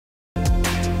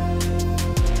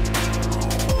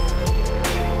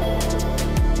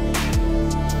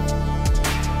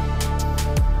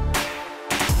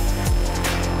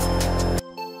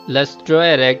Let's draw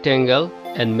a rectangle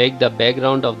and make the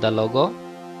background of the logo.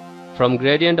 From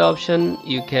gradient option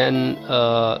you can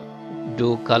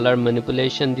do color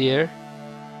manipulation there.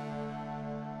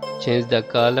 Change the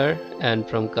color, and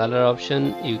from color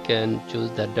option you can choose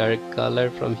the dark color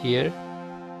from here.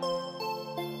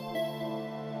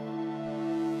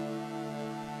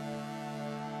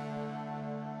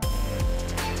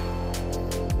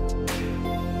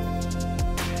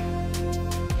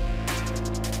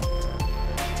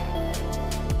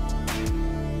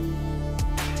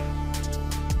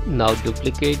 Now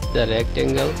duplicate the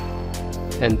rectangle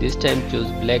and this time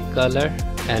choose black color,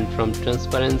 and from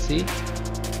transparency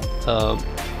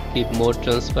keep more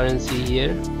transparency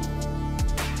here.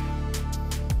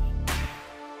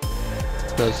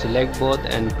 Now select both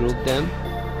and group them.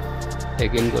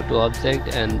 Again go to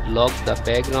object and lock the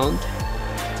background.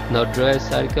 Now draw a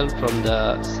circle from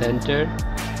the center.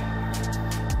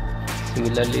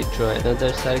 Similarly draw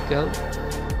another circle.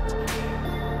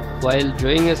 While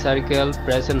drawing a circle,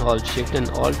 press and hold Shift and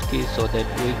Alt key so that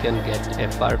we can get a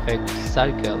perfect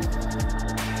circle.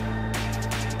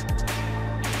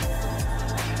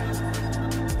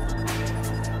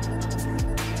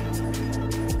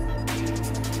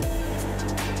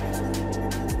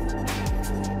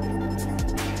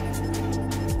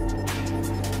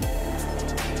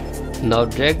 Now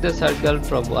drag the circle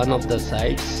from one of the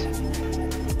sides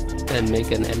and make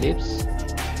an ellipse.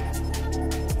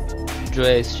 Draw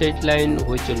a straight line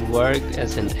which will work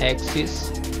as an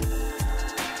axis.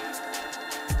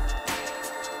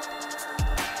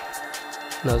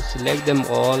 Now select them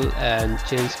all and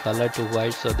change color to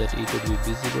white so that it will be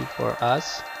visible for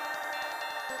us.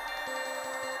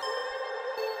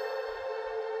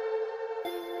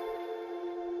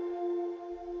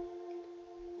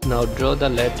 Now draw the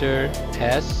letter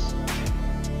S.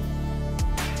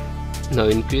 Now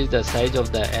increase the size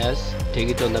of the S, take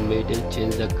it on the middle,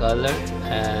 change the color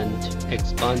and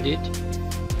expand it.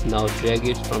 Now drag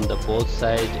it from the both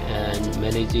sides and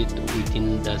manage it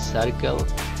within the circle.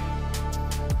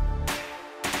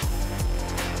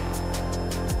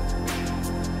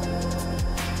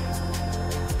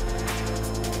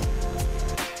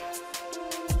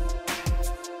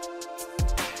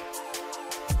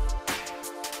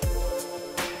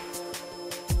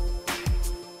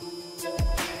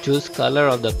 Choose color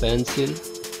of the pencil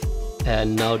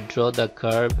and now draw the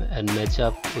curve and match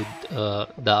up with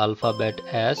the alphabet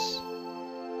S.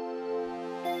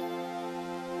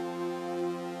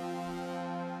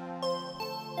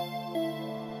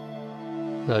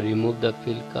 Now remove the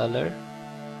fill color.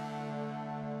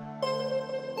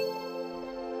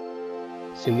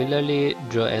 Similarly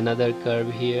draw another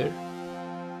curve here.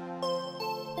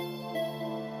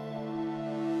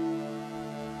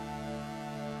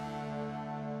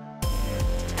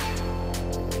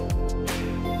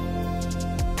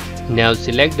 Now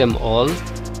select them all,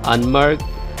 unmark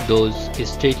those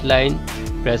straight line,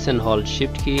 press and hold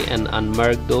Shift key and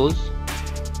unmark those.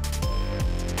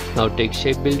 Now take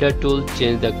Shape Builder tool,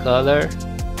 change the color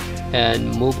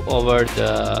and move over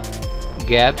the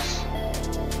gaps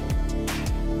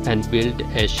and build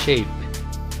a shape.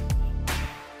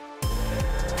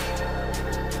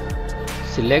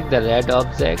 Select the red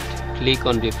object, click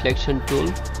on Reflection tool,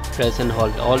 press and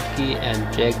hold Alt key and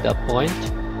drag the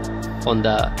point on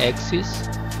the axis,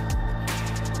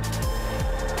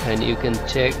 and you can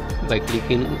check by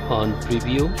clicking on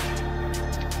preview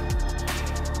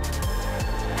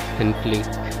and click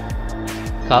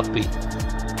copy.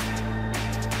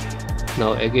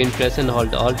 Now again press and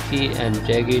hold Alt key and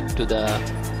drag it to the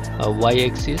Y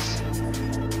axis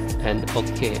and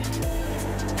OK.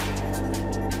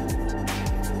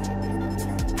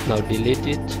 Now delete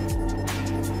it.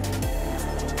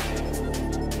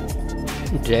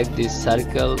 Drag this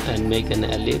circle and make an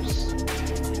ellipse.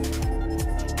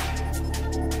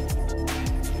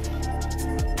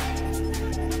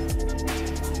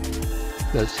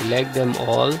 Now select them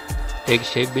all, take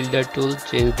Shape Builder tool,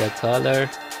 change the color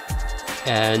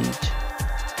and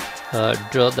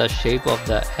draw the shape of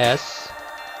the S.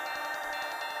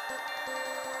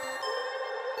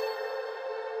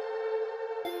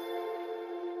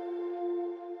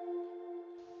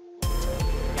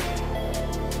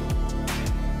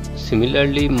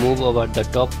 Similarly, move over the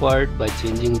top part by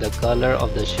changing the color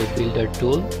of the Shape Builder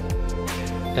tool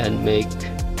and make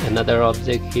another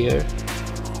object here.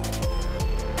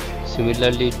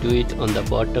 Similarly, do it on the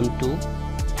bottom too.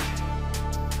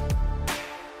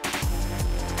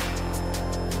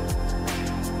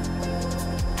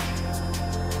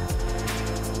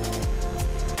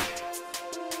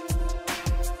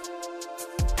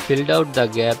 filled out the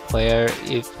gap where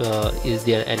is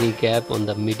there any gap on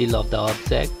the middle of the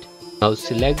object. Now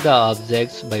select the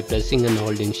objects by pressing and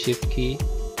holding Shift key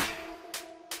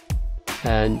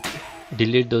and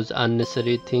delete those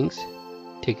unnecessary things.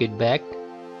 Take it back.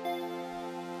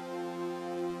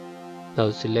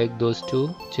 Now select those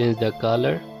two, change the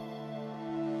color,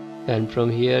 and from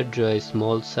here draw a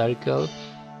small circle.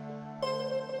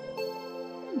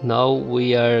 Now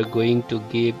we are going to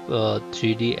give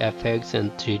 3D effects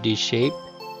and 3D shape.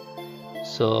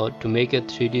 So to make a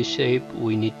 3D shape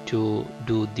we need to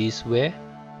do this way.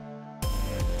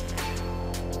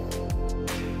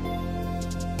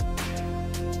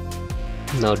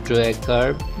 Now draw a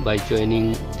curve by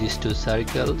joining these two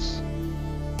circles.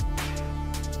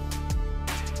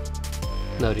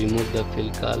 Now remove the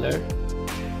fill color.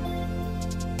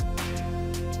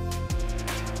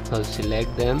 Now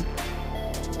select them.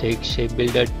 Take Shape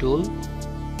Builder tool,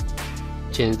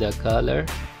 change the color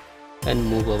and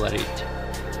move over it.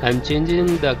 I am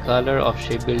changing the color of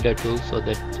Shape Builder tool so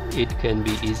that it can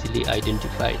be easily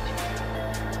identified.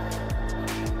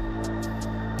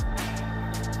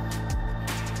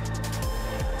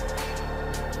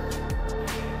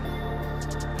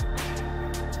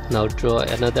 Now draw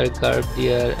another curve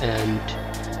there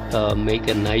and make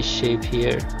a nice shape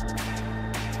here.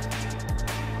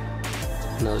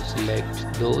 Now select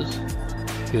those,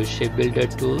 use Shape Builder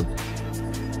tool.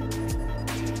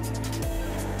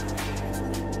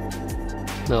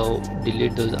 Now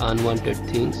delete those unwanted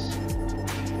things.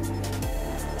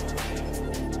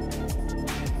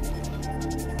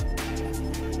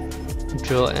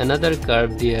 Draw another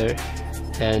curve there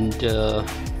and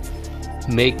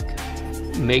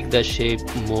make the shape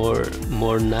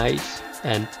more nice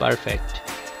and perfect.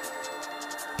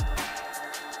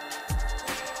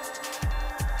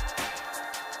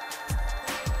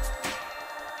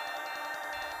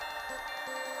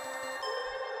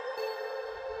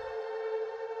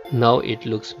 Now it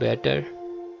looks better.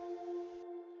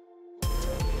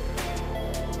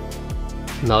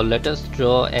 Now let us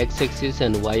draw x-axis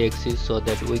and y-axis so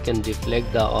that we can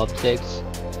reflect the objects.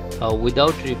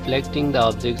 Without reflecting the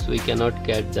objects we cannot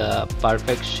get the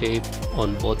perfect shape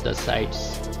on both the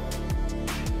sides.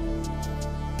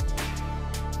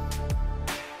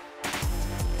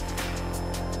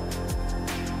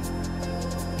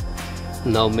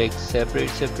 Now make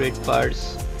separate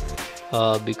parts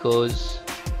because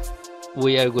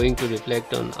we are going to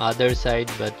reflect on other side,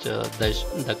 but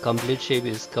the complete shape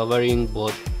is covering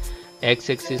both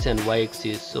x-axis and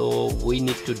y-axis, so we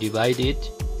need to divide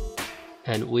it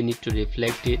and we need to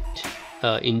reflect it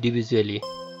individually.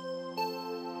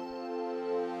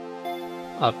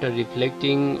 After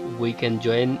reflecting we can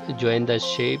join the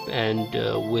shape and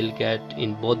we'll get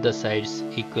in both the sides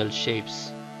equal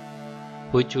shapes,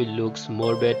 which will looks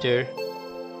more better,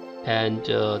 and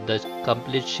the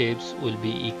complete shapes will be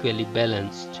equally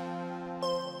balanced.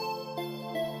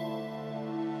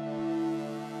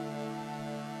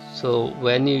 So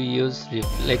when you use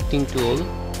reflecting tool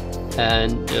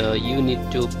and you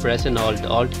need to press an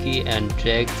alt key and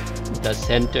drag the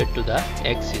center to the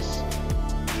axis.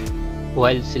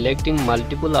 While selecting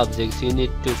multiple objects you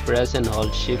need to press and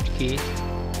hold Shift key.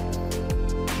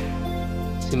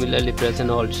 Similarly press and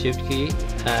hold Shift key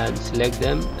and select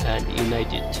them and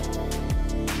unite it.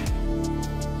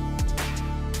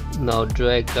 Now draw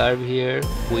a curve here.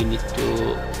 We need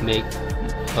to make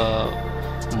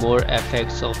more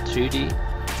effects of 3D.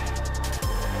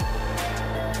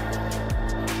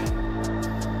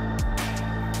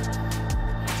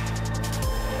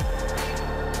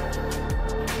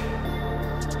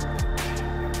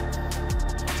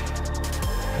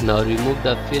 Now remove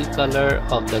the fill color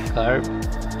of the curve.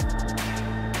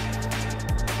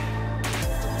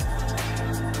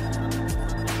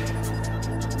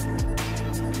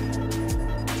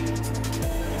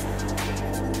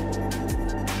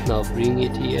 Now bring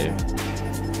it here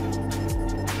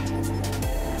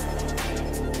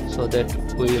so that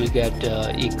we will get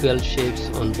equal shapes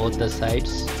on both the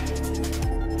sides.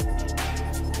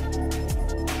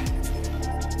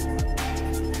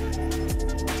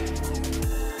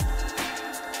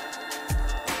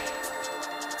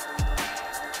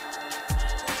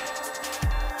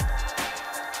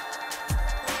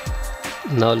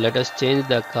 Now let us change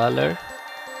the color.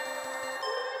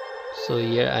 So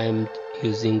here I am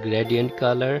using gradient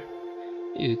color.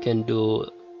 You can do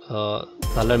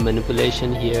color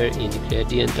manipulation here in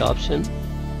gradient option.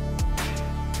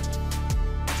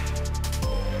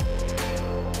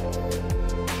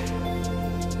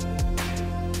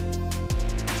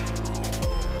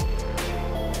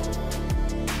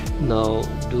 Now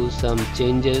do some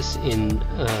changes in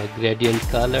gradient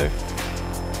color.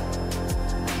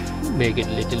 make it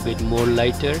a little bit more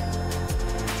lighter.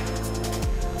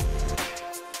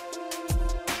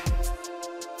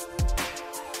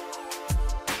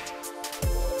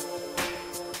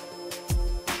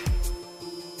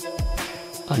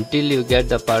 Until you get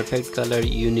the perfect color,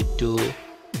 you need to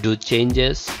do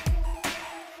changes.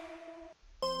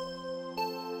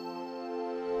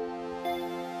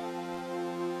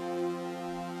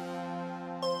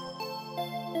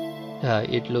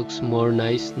 It looks more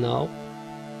nice now.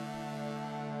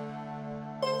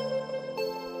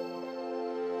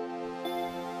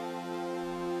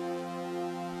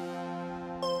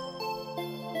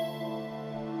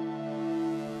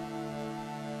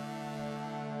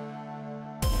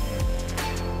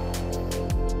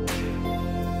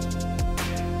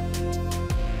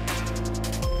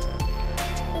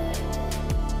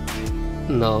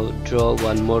 Now draw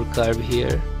one more curve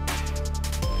here.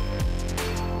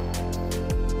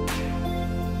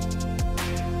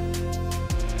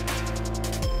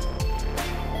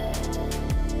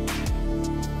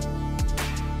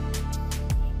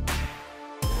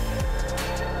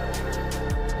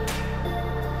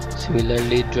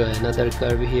 Similarly, draw another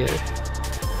curve here.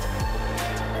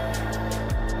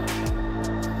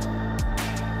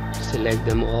 Select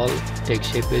them all, take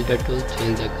shape builder tool,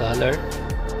 change the color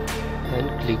and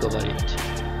click over it.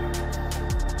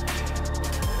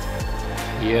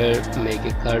 Here make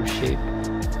a curve shape,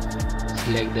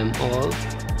 select them all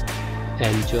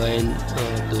and join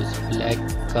those black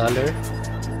color.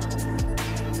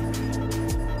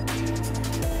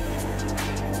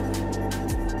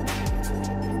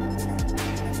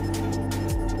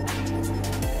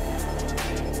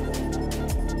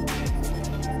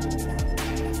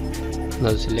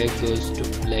 Now select those two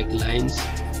black lines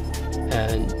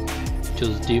and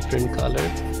choose different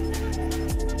color.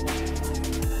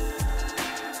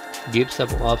 Give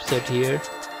some offset here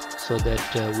so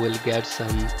that we'll get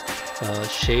some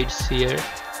shades here.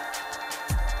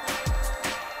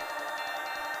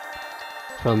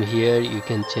 From here you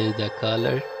can change the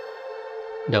color.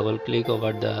 Double click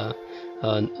over the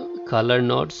color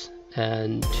nodes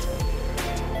and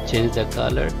change the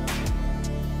color.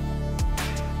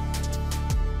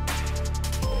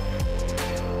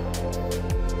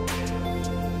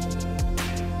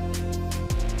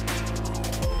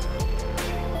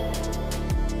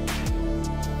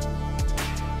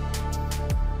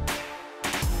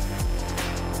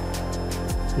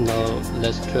 Now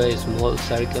let's draw a small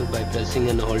circle by pressing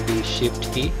and holding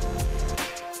Shift key.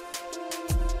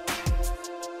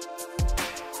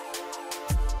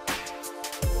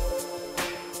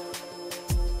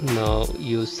 Now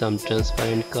use some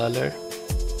transparent color.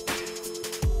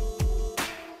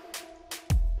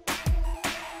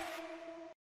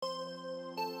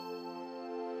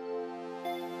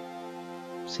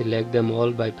 Select them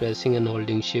all by pressing and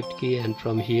holding Shift key, and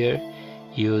from here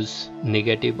use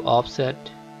negative offset.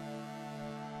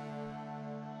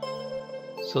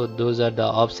 So those are the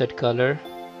offset color,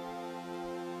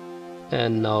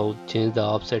 and now change the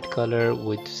offset color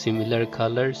with similar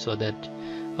color so that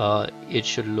it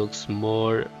should look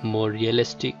more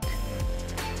realistic.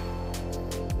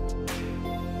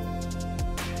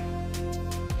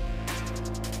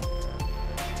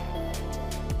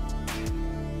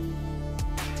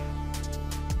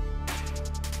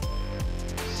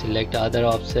 Select other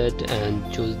offset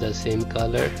and choose the same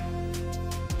color.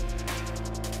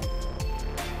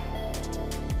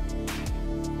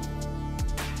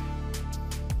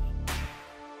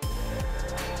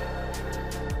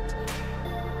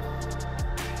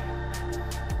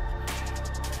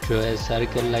 Draw a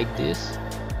circle like this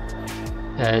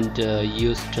and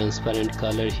use transparent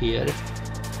color here.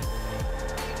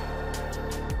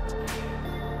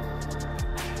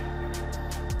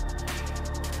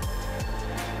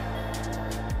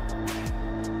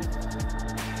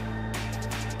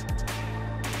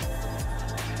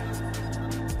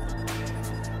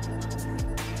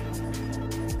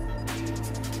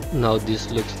 Now this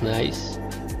looks nice.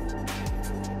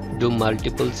 Do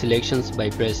multiple selections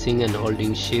by pressing and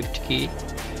holding Shift key.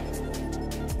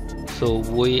 So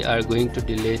we are going to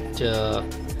delete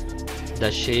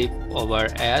the shape of our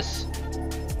S.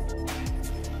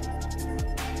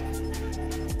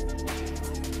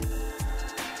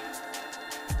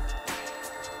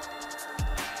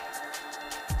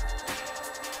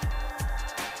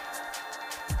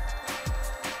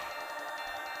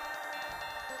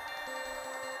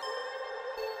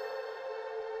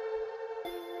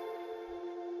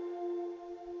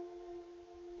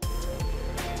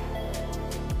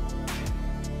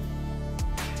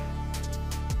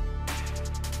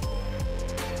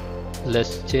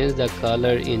 Let's change the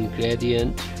color in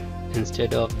gradient.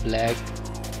 Instead of black,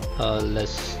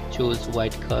 let's choose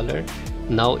white color.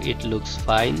 Now it looks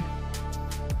fine.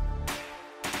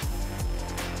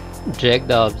 Drag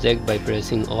the object by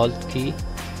pressing Alt key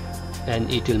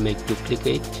and it will make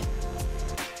duplicate.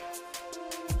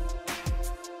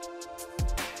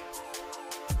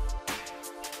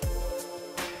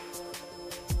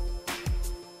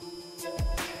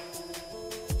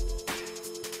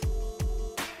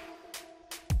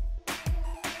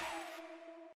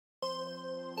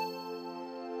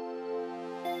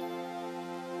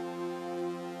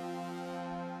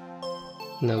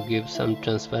 Now give some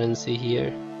transparency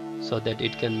here so that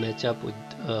it can match up with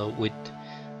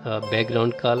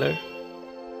background color.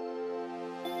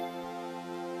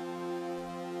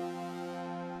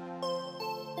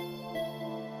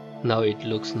 Now it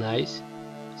looks nice.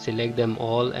 Select them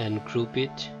all and group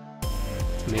it.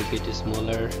 Make it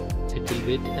smaller a little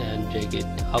bit and drag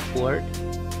it upward.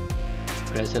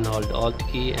 Press and hold Alt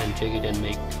key and drag it and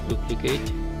make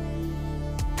duplicate.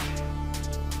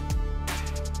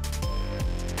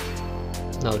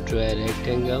 Now draw a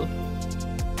rectangle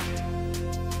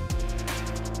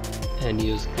and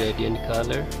use gradient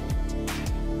color.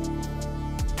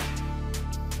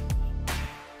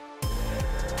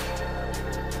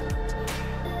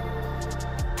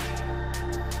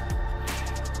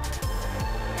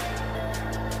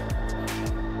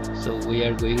 So we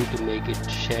are going to make it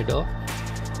shadow.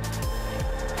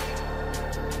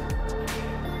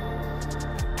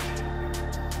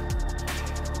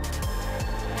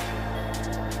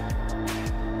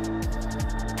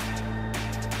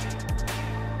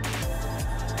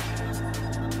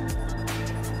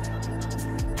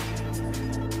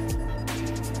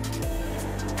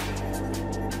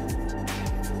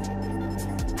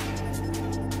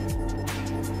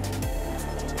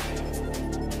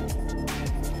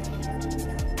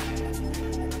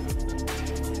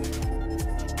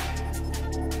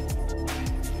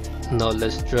 Now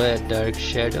let's draw a dark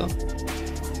shadow.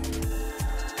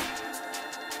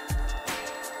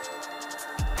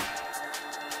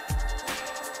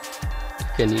 You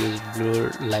can use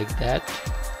blur like that.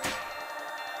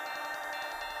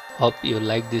 Hope you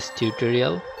like this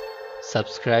tutorial.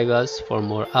 Subscribe us for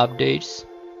more updates.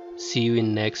 See you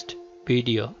in next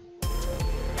video.